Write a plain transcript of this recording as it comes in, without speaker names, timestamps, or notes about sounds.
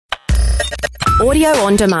Audio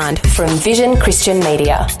on demand from Vision Christian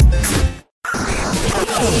Media.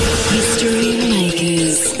 History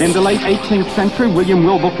Makers. In the late 18th century, William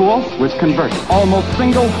Wilberforce was converted. Almost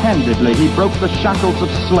single-handedly, he broke the shackles of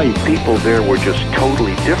slavery. People there were just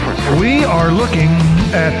totally different. We are looking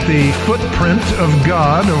at the footprint of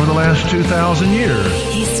God over the last 2,000 years.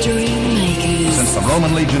 History Makers. Since the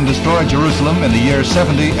Roman legion destroyed Jerusalem in the year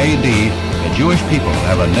 70 A.D., the Jewish people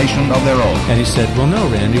have a nation of their own. And he said, well, no,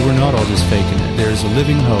 Randy, we're not all just faking it. There's a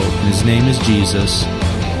living hope, and his name is Jesus.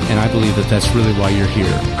 And I believe that that's really why you're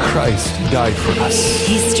here. Christ died for us.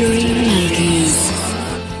 History Makers.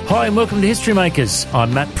 Hi and welcome to History Makers.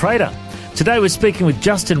 I'm Matt Prater. Today we're speaking with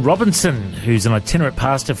Justin Robinson, who's an itinerant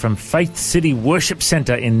pastor from Faith City Worship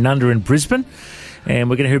Centre in Nunda in Brisbane. And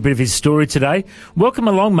we're going to hear a bit of his story today. Welcome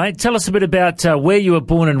along, mate. Tell us a bit about where you were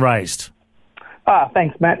born and raised.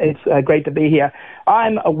 Thanks, Matt. It's great to be here.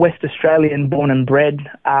 I'm a West Australian born and bred,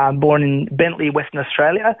 born in Bentley, Western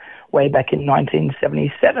Australia, way back in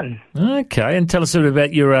 1977. Okay, and tell us a bit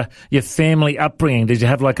about your family upbringing. Did you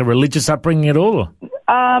have like a religious upbringing at all?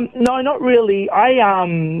 No, not really.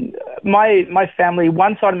 My family,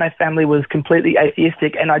 one side of my family was completely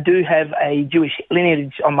atheistic, and I do have a Jewish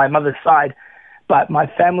lineage on my mother's side. But my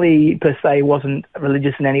family, per se, wasn't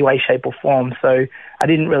religious in any way, shape or form. So I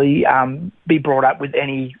didn't really be brought up with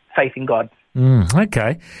any faith in God.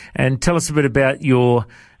 Okay. And tell us a bit about your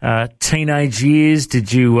teenage years.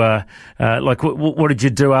 Did you, what did you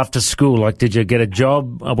do after school? Like, did you get a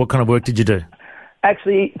job? What kind of work did you do?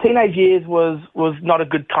 Actually, teenage years was not a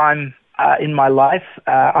good time in my life.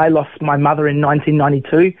 I lost my mother in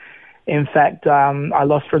 1992. In fact, I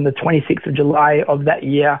lost her on the 26th of July of that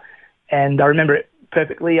year. And I remember it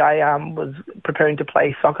perfectly. I was preparing to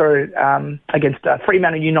play soccer against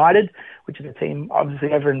Fremantle United, which is a team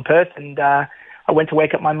obviously over in Perth. And I went to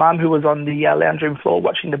wake up my mum, who was on the lounge room floor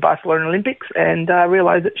watching the Barcelona Olympics, and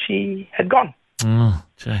realised that she had gone. Oh,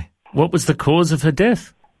 gee. What was the cause of her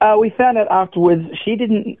death? We found out afterwards. She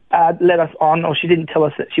didn't let us on, or she didn't tell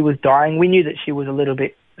us that she was dying. We knew that she was a little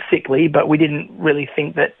bit sickly, but we didn't really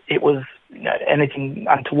think that it was anything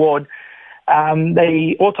untoward.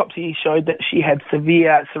 The autopsy showed that she had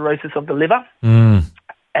severe cirrhosis of the liver,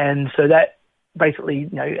 and so that basically,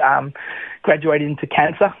 graduated into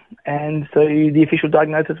cancer. And so the official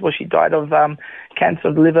diagnosis was she died of cancer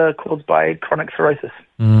of the liver caused by chronic cirrhosis.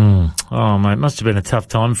 Oh, mate, must have been a tough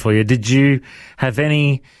time for you. Did you have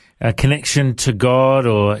any connection to God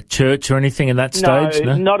or church or anything in that stage?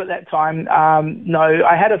 No, not at that time. No,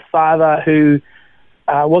 I had a father who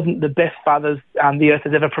wasn't the best father the earth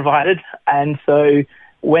has ever provided. And so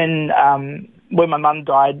when my mum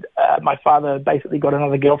died, my father basically got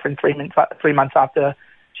another girlfriend 3 months after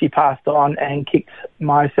she passed on, and kicked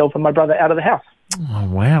myself and my brother out of the house. Oh,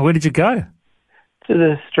 wow. Where did you go? To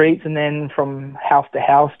the streets, and then from house to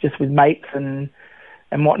house, just with mates and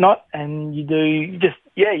whatnot. And you just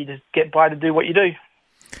get by to do what you do.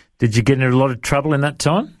 Did you get in a lot of trouble in that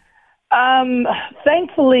time?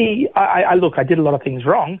 Thankfully, I did a lot of things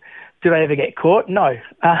wrong. Did I ever get caught? No.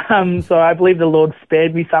 So I believe the Lord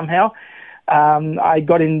spared me somehow. I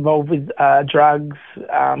got involved with drugs,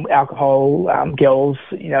 alcohol, girls,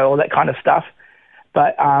 all that kind of stuff.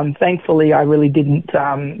 But thankfully, I really didn't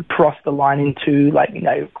cross the line into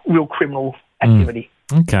real criminal activity.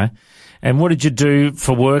 Okay. And what did you do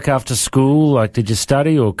for work after school? Like, did you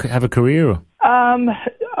study or have a career? Or?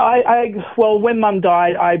 When Mum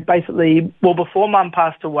died, before Mum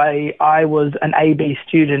passed away, I was an AB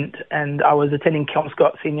student, and I was attending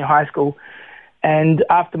Kelmscott Senior High School. And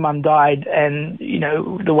after Mum died, and,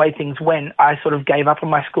 the way things went, I sort of gave up on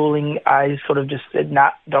my schooling. I sort of just said,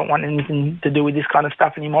 don't want anything to do with this kind of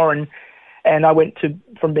stuff anymore. And I went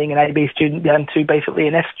from being an AB student down to basically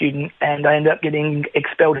an F student, and I ended up getting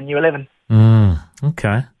expelled in Year 11.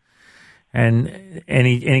 Okay. And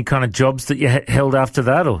any kind of jobs that you held after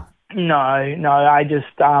that, or? No. I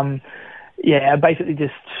just, I basically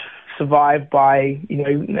just survived by,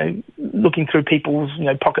 looking through people's,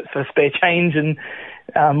 pockets for spare change and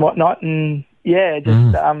whatnot. And I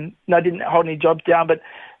didn't hold any jobs down. But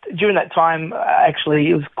during that time, actually,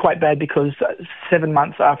 it was quite bad, because 7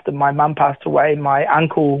 months after my mum passed away, my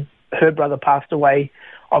uncle, her brother, passed away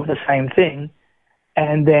of the same thing.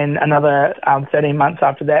 And then another 13 months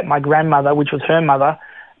after that, my grandmother, which was her mother,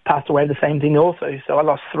 passed away of the same thing also. So I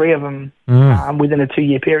lost 3 of them within a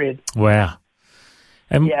 2-year period. Wow.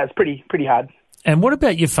 It's pretty hard. And what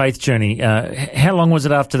about your faith journey? How long was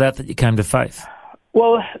it after that you came to faith?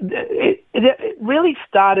 Well, it really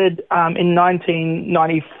started in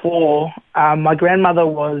 1994. My grandmother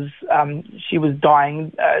she was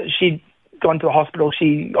dying. She'd gone to the hospital.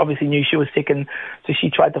 She obviously knew she was sick, and so she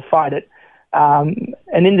tried to fight it.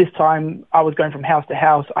 And in this time, I was going from house to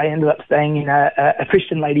house. I ended up staying in a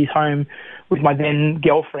Christian lady's home with my then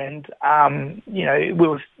girlfriend. I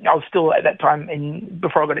was still at that time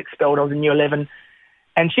before I got expelled. I was in year 11,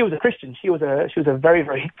 and she was a Christian. She was a very,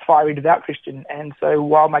 very fiery, devout Christian. And so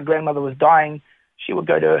while my grandmother was dying, she would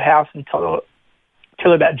go to her house and tell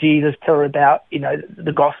her about Jesus, tell her about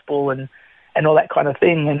the gospel and all that kind of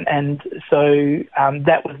thing. And so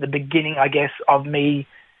that was the beginning, I guess, of me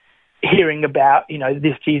hearing about,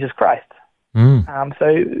 this Jesus Christ.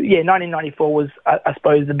 1994 was, I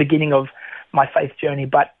suppose, the beginning of my faith journey,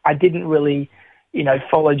 but I didn't really,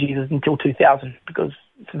 follow Jesus until 2000 because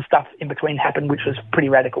some stuff in between happened, which was pretty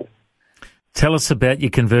radical. Tell us about your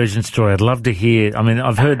conversion story. I'd love to hear. I mean,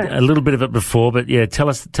 I've heard a little bit of it before, but yeah, tell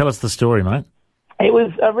us the story, mate. It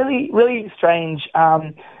was really, really strange.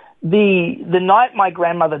 The night my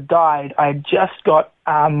grandmother died, I had just got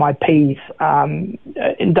my P's.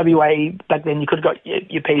 In WA back then, you could have got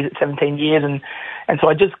your P's at 17 years, and so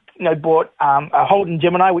I just bought a Holden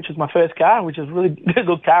Gemini, which was my first car, which was a really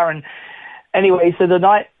good car. And anyway, so the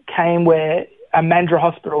night came where a Mandurah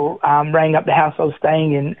hospital rang up the house I was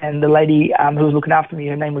staying in, and the lady who was looking after me,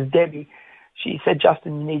 her name was Debbie. She said,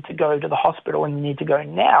 "Justin, you need to go to the hospital, and you need to go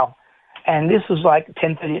now." And this was like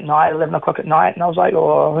 10:30 at night, 11 o'clock at night. And I was like,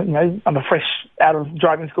 I'm a fresh out of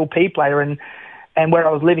driving school P player. And where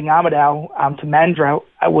I was living, Armidale, to Mandurah,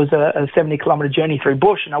 it was a 70-kilometre journey through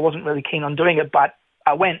bush. And I wasn't really keen on doing it, but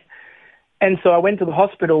I went. And so I went to the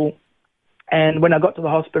hospital. And when I got to the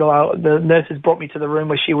hospital, the nurses brought me to the room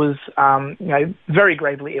where she was, very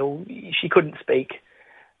gravely ill. She couldn't speak.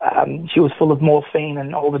 She was full of morphine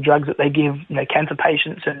and all the drugs that they give, cancer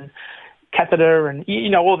patients, and catheter and,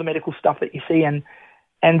 all the medical stuff that you see. And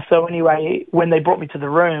so anyway, when they brought me to the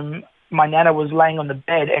room, my nana was laying on the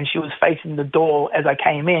bed and she was facing the door as I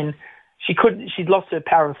came in. She'd lost her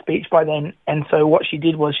power of speech by then. And so what she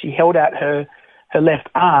did was she held out her left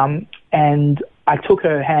arm, and I took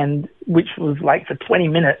her hand, which was like for 20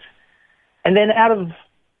 minutes. And then I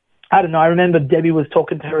remember Debbie was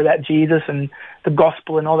talking to her about Jesus and the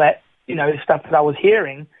gospel and all that, stuff that I was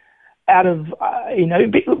hearing.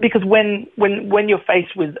 Because when you're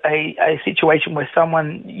faced with a situation where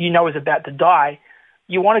someone is about to die,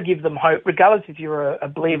 you want to give them hope, regardless if you're a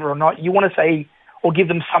believer or not. You want to say or give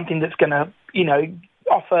them something that's going to,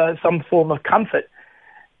 offer some form of comfort.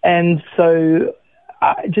 And so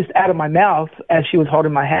just out of my mouth, as she was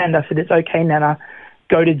holding my hand, I said, "It's okay, Nana,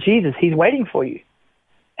 go to Jesus. He's waiting for you."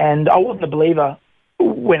 And I wasn't a believer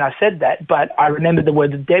when I said that, but I remembered the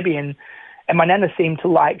words of Debbie, and my nana seemed to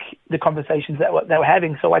like the conversations that they were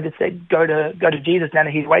having. So I just said, go to Jesus,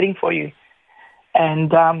 Nana, he's waiting for you.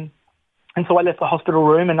 And so I left the hospital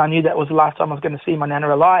room, and I knew that was the last time I was going to see my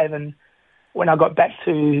nana alive. And when I got back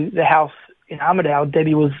to the house in Armidale,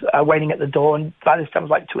 Debbie was waiting at the door, and by this time it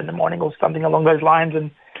was like 2 a.m. or something along those lines.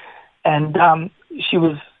 And she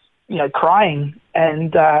was, crying.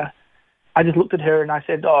 And I just looked at her and I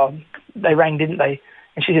said, "Oh, they rang, didn't they?"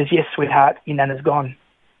 And she says, "Yes, sweetheart, your nana's gone."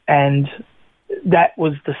 And that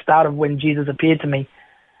was the start of when Jesus appeared to me.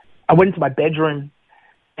 I went into my bedroom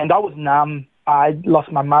and I was numb. I'd lost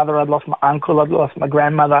my mother, I'd lost my uncle, I'd lost my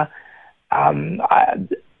grandmother.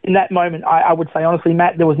 In that moment, I would say honestly,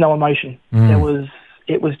 Matt, there was no emotion.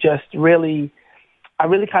 It was just really, I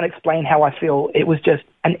really can't explain how I feel. It was just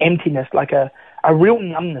an emptiness, like a real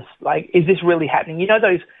numbness. Like, is this really happening?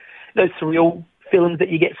 Those surreal feelings that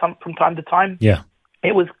you get from time to time? Yeah.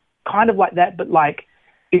 It was kind of like that, but like,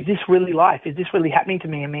 is this really life? Is this really happening to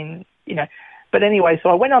me? I mean, But anyway, so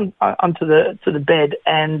I went onto the bed,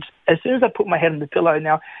 and as soon as I put my head on the pillow,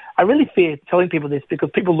 now I really fear telling people this because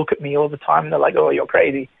people look at me all the time and they're like, "Oh, you're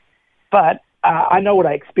crazy." But I know what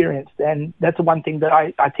I experienced, and that's the one thing that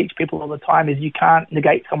I teach people all the time is you can't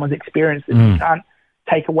negate someone's experience, and you can't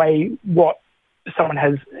take away what someone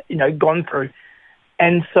has gone through.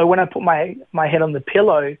 And so when I put my head on the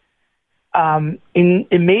pillow,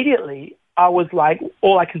 immediately I was like,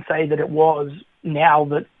 all I can say that it was now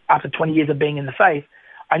that after 20 years of being in the faith,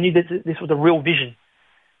 I knew that this was a real vision.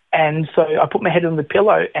 And so I put my head on the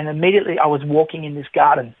pillow, and immediately I was walking in this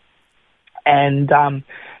garden. And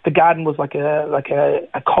the garden was like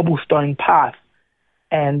a cobblestone path.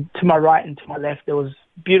 And to my right and to my left, there was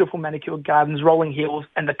beautiful manicured gardens, rolling hills,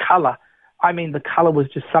 and the colour. I mean, the colour was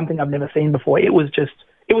just something I've never seen before. It was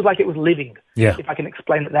like it was living, if I can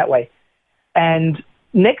explain it that way. And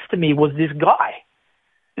next to me was this guy,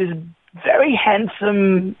 this very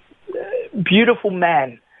handsome, beautiful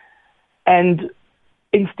man. And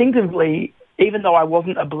instinctively, even though I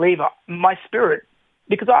wasn't a believer, my spirit,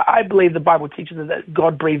 because I believe the Bible teaches us that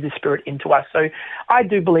God breathed His Spirit into us. So I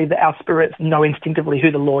do believe that our spirits know instinctively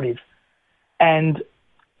who the Lord is. And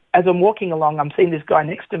as I'm walking along, I'm seeing this guy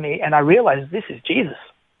next to me, and I realize this is Jesus.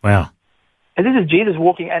 Wow. And this is Jesus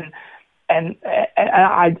walking, and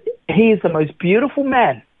he is the most beautiful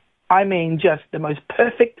man. I mean, just the most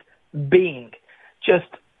perfect being. Just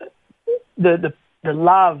the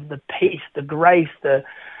love, the peace, the grace, there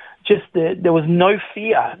was no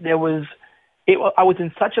fear. I was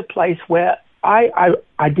in such a place where I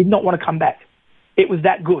did not want to come back. It was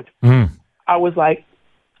that good. I was like,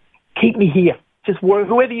 keep me here. Just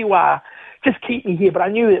whoever you are, just keep me here. But I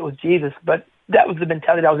knew it was Jesus, but that was the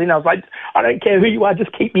mentality I was in. I was like, I don't care who you are,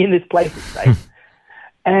 just keep me in this place. It's safe.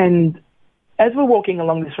 And as we're walking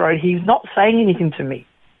along this road, he's not saying anything to me.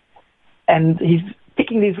 And he's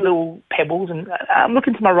picking these little pebbles, and I'm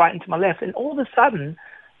looking to my right and to my left, and all of a sudden,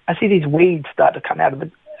 I see these weeds start to come out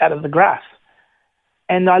of the grass.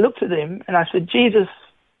 And I looked at him, and I said, Jesus,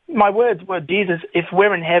 my words were, Jesus, if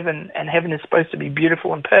we're in heaven, and heaven is supposed to be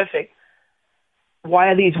beautiful and perfect, why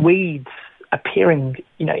are these weeds appearing,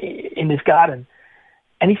 in this garden?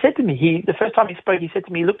 And he said to me, the first time he spoke, he said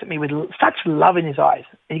to me, he looked at me with such love in his eyes.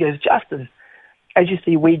 And he goes, Justin, as you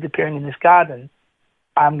see weeds appearing in this garden,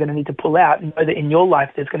 I'm going to need to pull out and know that in your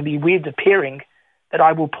life there's going to be weeds appearing that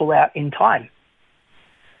I will pull out in time.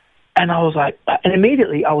 And I was like, and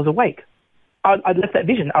immediately I was awake. I'd left that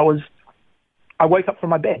vision. I woke up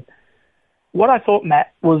from my bed. What I thought,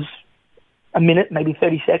 Matt, was a minute, maybe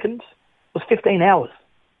 30 seconds, was 15 hours.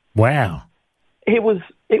 Wow. It was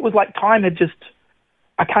like time had just,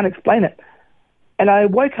 I can't explain it. And I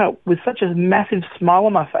woke up with such a massive smile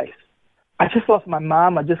on my face. I just lost my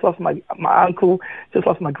mum, I just lost my uncle, just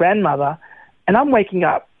lost my grandmother, and I'm waking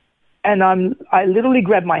up, and I literally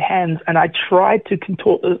grabbed my hands and I tried to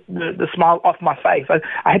contort the smile off my face.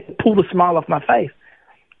 I had to pull the smile off my face.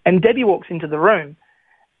 And Debbie walks into the room,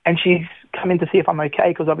 and she's come in to see if I'm okay,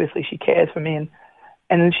 because obviously she cares for me.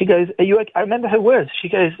 And then she goes, "Are you okay?" I remember her words. She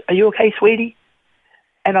goes, "Are you okay, sweetie?"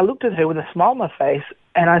 And I looked at her with a smile on my face,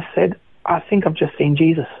 and I said, "I think I've just seen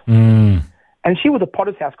Jesus." And she was a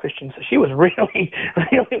Potter's House Christian, so she was really,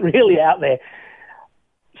 really, really out there.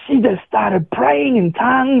 She just started praying in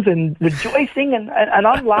tongues and rejoicing, and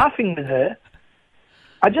I'm laughing with her.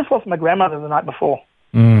 I just lost my grandmother the night before,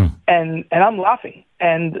 and I'm laughing,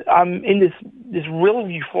 and I'm in this real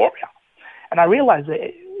euphoria. And I realized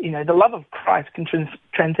that, the love of Christ can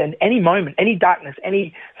transcend any moment, any darkness,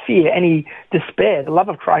 any fear, any despair. The love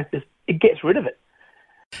of Christ, it gets rid of it.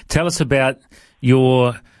 Tell us about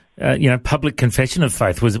your public confession of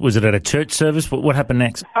faith. Was it at a church service? What happened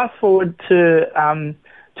next? Fast forward to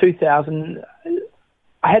 2000,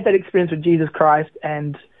 I had that experience with Jesus Christ,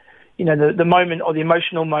 and the moment, or the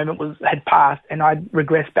emotional moment, had passed, and I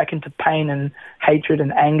regressed back into pain and hatred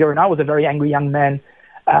and anger, and I was a very angry young man.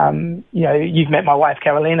 You've met my wife,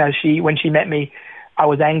 Carolina. When she met me, I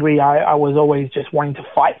was angry. I was always just wanting to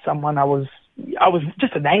fight someone. I was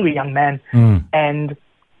just an angry young man,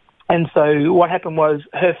 and so what happened was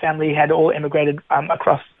her family had all emigrated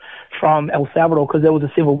across from El Salvador, because there was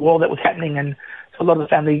a civil war that was happening, and so a lot of the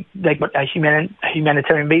family, they got a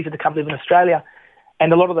humanitarian visa to come live in Australia,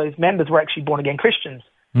 and a lot of those members were actually born-again Christians.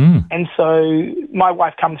 And so my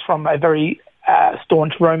wife comes from a very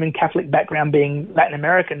staunch Roman Catholic background, being Latin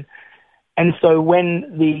American, and so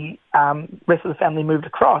when the rest of the family moved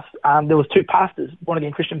across, there was two pastors,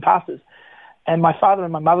 born-again Christian pastors. And my father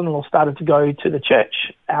and my mother-in-law started to go to the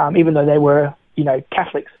church, even though they were,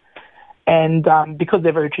 Catholics. And because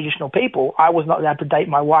they're very traditional people, I was not allowed to date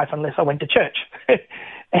my wife unless I went to church.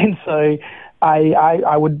 And so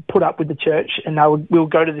I would put up with the church, and we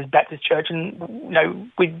would go to this Baptist church,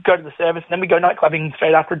 and we'd go to the service, and then we'd go nightclubbing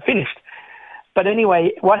straight after it finished. But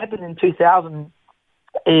anyway, what happened in 2000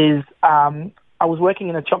 is I was working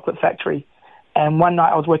in a chocolate factory, and one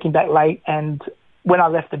night I was working back late, and when I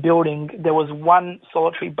left the building, there was one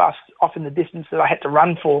solitary bus off in the distance that I had to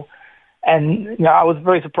run for. And, I was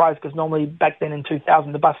very surprised, because normally back then in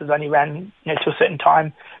 2000, the buses only ran, to a certain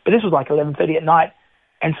time. But this was like 11:30 at night.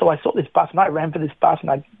 And so I saw this bus, and I ran for this bus,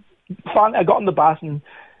 and I got on the bus, and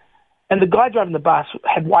the guy driving the bus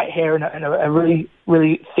had white hair and a really,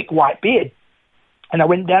 really thick white beard. And I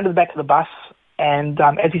went down to the back of the bus, and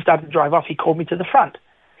as he started to drive off, he called me to the front,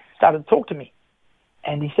 started to talk to me.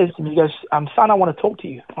 And he says to me, he goes, "Son, I want to talk to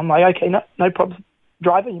you." I'm like, "Okay, no problem.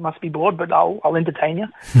 Driver, you must be bored, but I'll entertain you."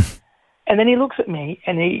 And then he looks at me,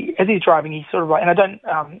 and as he's driving, he's sort of like, and I don't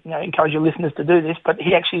encourage your listeners to do this, but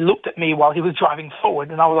he actually looked at me while he was driving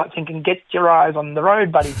forward, and I was like thinking, get your eyes on the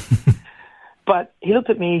road, buddy. But he looked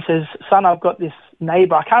at me, he says, "Son, I've got this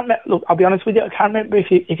neighbor." I can't remember, look, I'll be honest with you, I can't remember if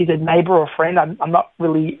he said neighbor or friend. I'm not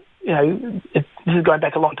really, this is going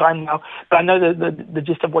back a long time now, but I know the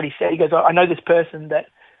gist of what he said. He goes, "I know this person that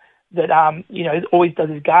that, always does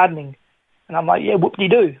his gardening. And I'm like, yeah,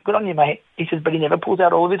 whoop-de-doo. Good on you, mate. He says, but he never pulls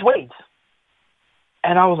out all of his weeds.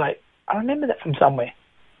 And I was like, I remember that from somewhere.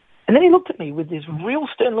 And then he looked at me with this real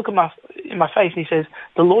stern look in my face, and he says,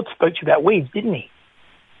 the Lord spoke to you about weeds, didn't he?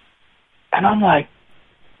 And I'm like,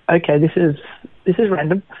 okay, this is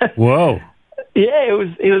random. Whoa. Yeah,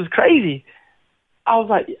 it was crazy. I was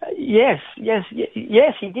like, yes,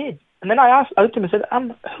 he did. And then I looked at him and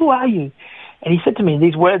said, who are you? And he said to me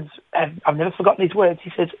these words, and I've never forgotten these words.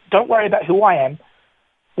 He says, don't worry about who I am.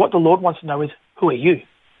 What the Lord wants to know is, who are you?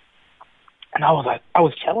 And I was like, I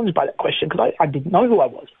was challenged by that question because I didn't know who I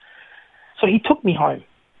was. So he took me home.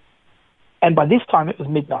 And by this time it was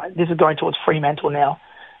midnight. This is going towards Fremantle now.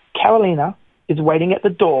 Carolina is waiting at the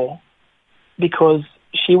door because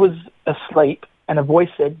she was asleep and a voice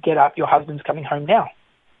said, get up, your husband's coming home now.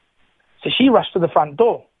 So she rushed to the front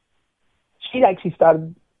door. She'd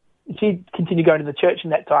continued going to the church in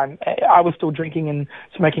that time. I was still drinking and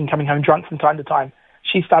smoking, coming home drunk from time to time.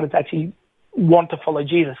 She started to actually want to follow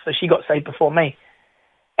Jesus, so she got saved before me.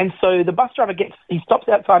 And so the bus driver he stops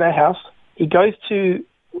outside our house, he goes to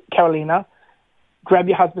Carolina, grab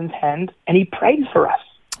your husband's hand, and he prays for us.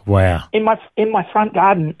 Wow. In my front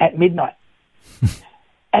garden at midnight.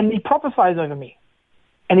 And he prophesies over me.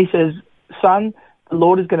 And he says, son, the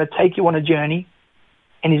Lord is going to take you on a journey,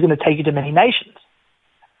 and he's going to take you to many nations.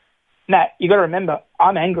 Now, you got to remember,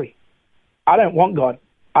 I'm angry. I don't want God.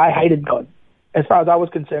 I hated God. As far as I was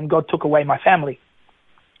concerned, God took away my family.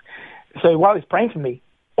 So while he's praying for me,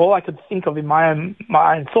 all I could think of in my own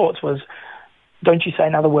thoughts was, don't you say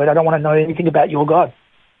another word. I don't want to know anything about your God.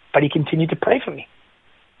 But he continued to pray for me.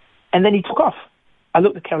 And then he took off. I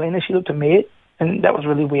looked at Carolina, she looked at me, and that was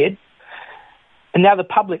really weird. And now the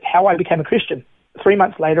public, how I became a Christian. 3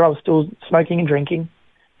 months later, I was still smoking and drinking.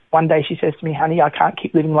 One day she says to me, honey, I can't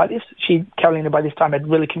keep living like this. Carolina by this time had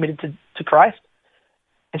really committed to Christ.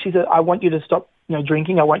 And she said, I want you to stop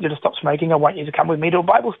drinking. I want you to stop smoking. I want you to come with me to a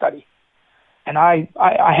Bible study. And I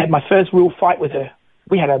had my first real fight with her.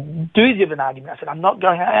 We had a doozy of an argument. I said, I'm not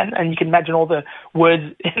going, and you can imagine all the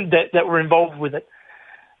words that were involved with it.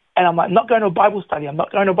 And I'm like, I'm not going to a Bible study. I'm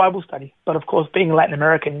not going to a Bible study. But of course, being Latin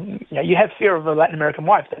American, you have fear of a Latin American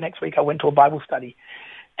wife. The next week I went to a Bible study.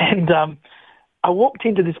 And I walked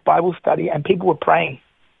into this Bible study and people were praying,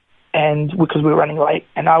 and because we were running late,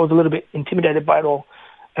 and I was a little bit intimidated by it all.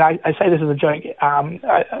 And I say this as a joke.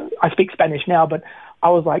 I speak Spanish now, but I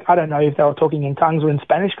was like, I don't know if they were talking in tongues or in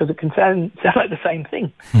Spanish because it can sound like the same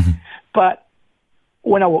thing. But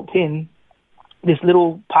when I walked in, this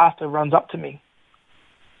little pastor runs up to me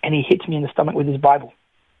and he hits me in the stomach with his Bible.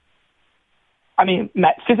 I mean,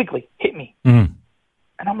 Matt, physically hit me. And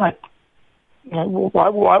I'm like,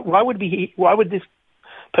 why would this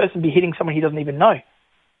person be hitting someone he doesn't even know?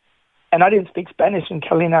 And I didn't speak Spanish, and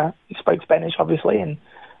Carolina spoke Spanish, obviously, and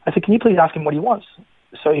I said, can you please ask him what he wants?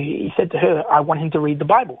 So he said to her, I want him to read the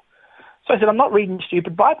Bible. So I said, I'm not reading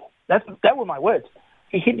stupid Bible. That were my words.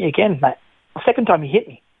 He hit me again, Matt. The second time he hit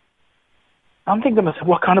me. I'm thinking to myself,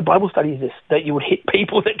 what kind of Bible study is this that you would hit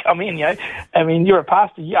people that come in, I mean, you're a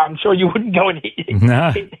pastor. Yeah, I'm sure you wouldn't go and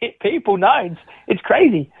hit people. No, it's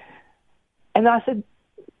crazy. And then I said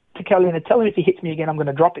to Carolina, tell him if he hits me again, I'm going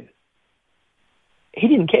to drop him. He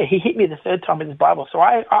didn't care. He hit me the third time with his Bible. So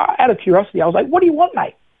I out of curiosity, I was like, what do you want,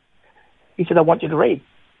 mate? He said, I want you to read.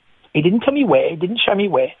 He didn't tell me where. He didn't show me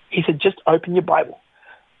where. He said, just open your Bible.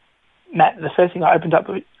 Matt, the first thing I opened up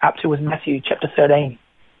to was Matthew chapter 13.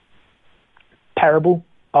 Parable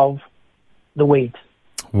of the weeds.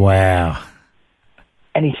 Wow.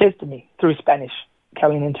 And he says to me, through Spanish,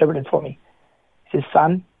 Carolina interpreted for me, he says,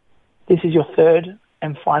 son, this is your third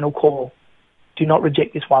and final call. Do not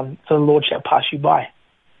reject this one, for the Lord shall pass you by.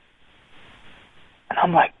 And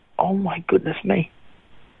I'm like, oh my goodness me.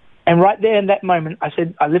 And right there in that moment,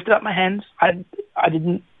 I lifted up my hands. I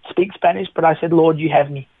didn't speak Spanish, but I said, Lord, you have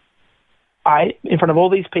me. In front of all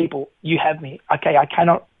these people, you have me. Okay, I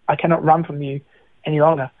cannot run from you any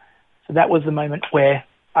longer. So that was the moment where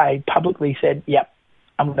I publicly said, yep,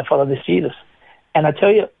 I'm going to follow this Jesus. And I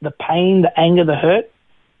tell you, the pain, the anger, the hurt,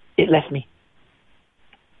 it left me.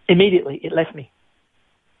 Immediately, it left me.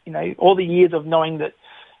 All the years of knowing that,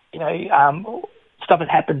 stuff had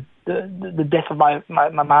happened, the death of my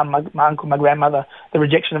mom, my uncle, my grandmother, the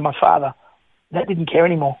rejection of my father, that didn't care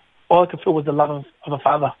anymore. All I could feel was the love of a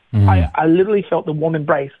father. I literally felt the warm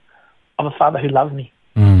embrace of a father who loved me.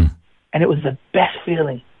 And it was the best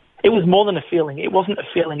feeling. It was more than a feeling. It wasn't a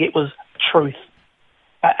feeling. It was truth.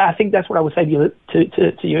 I think that's what I would say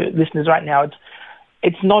to your listeners right now.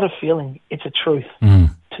 It's not a feeling. It's a truth.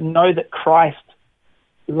 To know that Christ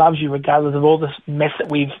loves you regardless of all this mess that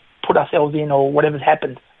we've put ourselves in or whatever's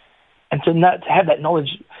happened. and to have that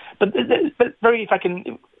knowledge. But if I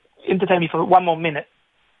can entertain me for one more minute,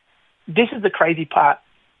 this is the crazy part.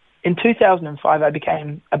 In 2005, I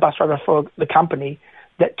became a bus driver for the company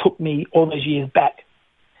that took me all those years back.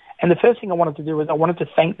 And the first thing I wanted to do was I wanted to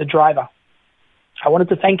thank the driver. I wanted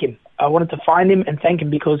to thank him. I wanted to find him and thank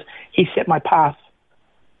him because he set my path,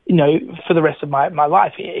 for the rest of my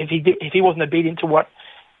life. If he wasn't obedient to what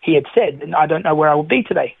he had said, then I don't know where I would be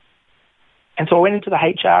today. And so I went into the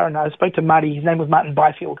HR and I spoke to Marty. His name was Martin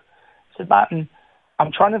Byfield. I said, Martin,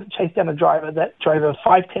 I'm trying to chase down a driver that drove a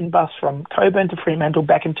 510 bus from Coburn to Fremantle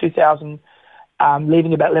back in 2000,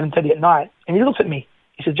 leaving about 11:30 at night. And he looks at me.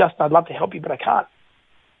 He said, Justin, I'd love to help you, but I can't.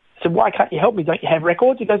 I said, why can't you help me? Don't you have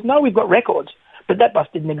records? He goes, no, we've got records, but that bus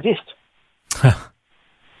didn't exist.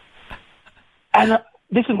 And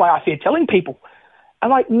this is why I fear telling people. I'm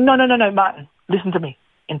like, no, Martin, listen to me.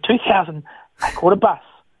 In 2000, I caught a bus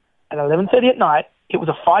at 11:30 at night. It was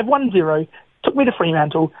a 510, took me to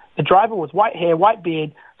Fremantle. The driver was white hair, white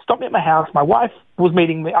beard, stopped me at my house. My wife was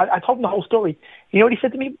meeting me. I told him the whole story. You know what he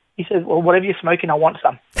said to me? He said, well, whatever you're smoking, I want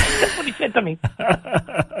some. That's what he said to me.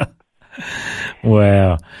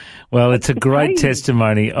 Wow. Well, it's a great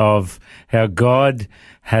testimony of how God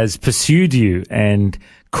has pursued you and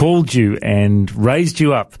called you and raised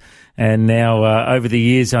you up. And now, over the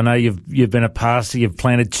years, I know you've been a pastor, you've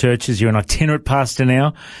planted churches, you're an itinerant pastor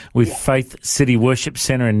now with Faith City Worship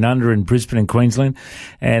Centre in Nunda in Brisbane and Queensland.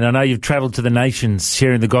 And I know you've travelled to the nations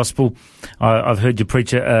sharing the gospel. I've heard you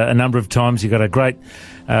preach a number of times. You've got a great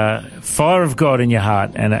fire of God in your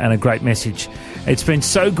heart and a great message. It's been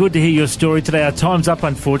so good to hear your story today. Our time's up,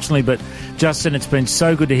 unfortunately, but Justin, it's been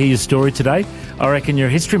so good to hear your story today. I reckon you're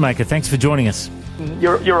a history maker. Thanks for joining us.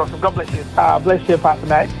 You're awesome. God bless you. Bless you, Pastor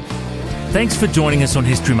Matt. Thanks for joining us on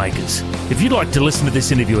History Makers. If you'd like to listen to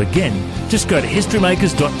this interview again, just go to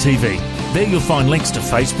historymakers.tv. There you'll find links to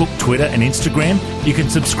Facebook, Twitter and Instagram. You can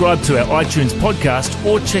subscribe to our iTunes podcast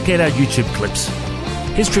or check out our YouTube clips.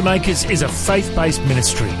 History Makers is a faith-based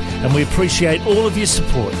ministry and we appreciate all of your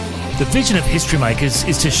support. The vision of History Makers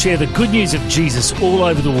is to share the good news of Jesus all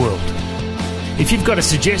over the world. If you've got a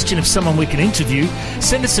suggestion of someone we can interview,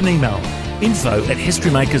 send us an email,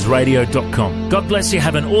 info@historymakersradio.com. God bless you.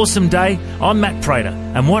 Have an awesome day. I'm Matt Prater,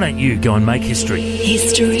 and why don't you go and make history?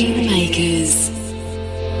 History Makers.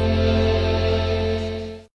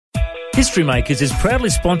 History Makers is proudly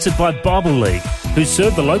sponsored by Bible League, who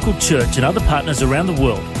serve the local church and other partners around the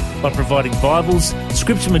world by providing Bibles,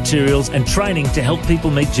 scripture materials and training to help people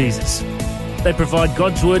meet Jesus. They provide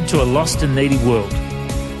God's Word to a lost and needy world.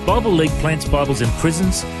 Bible League plants Bibles in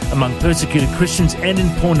prisons, among persecuted Christians and in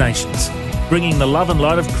poor nations, bringing the love and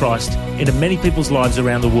light of Christ into many people's lives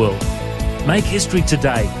around the world. Make history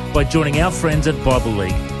today by joining our friends at Bible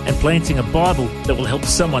League and planting a Bible that will help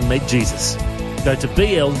someone meet Jesus. Go to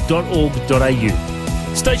bl.org.au.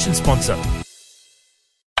 Station sponsor.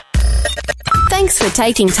 Thanks for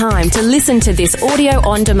taking time to listen to this audio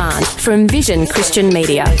on demand from Vision Christian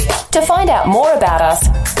Media. To find out more about us,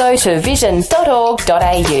 go to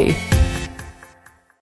vision.org.au.